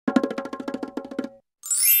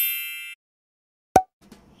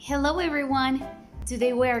Hello everyone!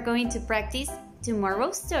 Today we are going to practice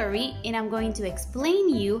tomorrow's story and I'm going to explain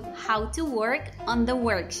you how to work on the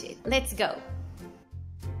worksheet. Let's go!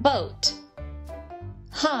 Boat,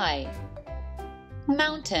 high,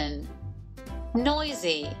 mountain,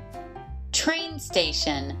 noisy, train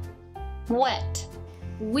station, wet.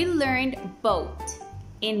 We learned boat,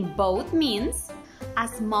 and boat means a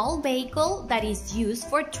small vehicle that is used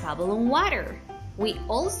for travel on water. We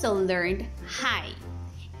also learned high,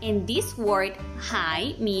 and this word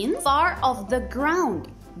high means far off the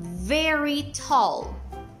ground, very tall.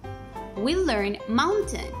 We learned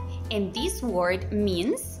mountain, and this word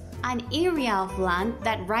means an area of land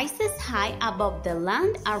that rises high above the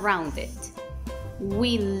land around it.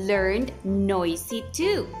 We learned noisy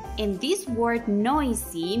too, and this word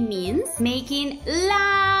noisy means making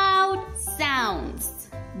loud sounds.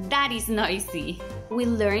 That is noisy. We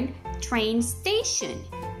learned train station,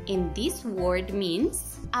 and this word means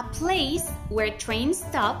a place where trains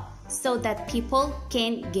stop so that people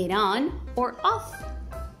can get on or off.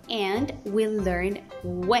 And we learned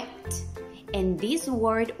wet, and this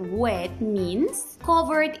word wet means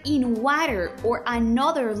covered in water or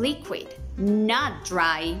another liquid, not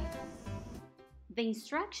dry. The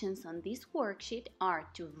instructions on this worksheet are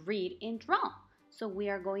to read and draw. So we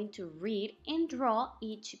are going to read and draw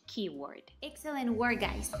each keyword. Excellent work,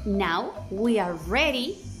 guys. Now we are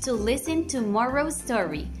ready to listen to tomorrow's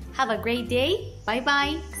story. Have a great day.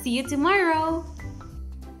 Bye-bye. See you tomorrow.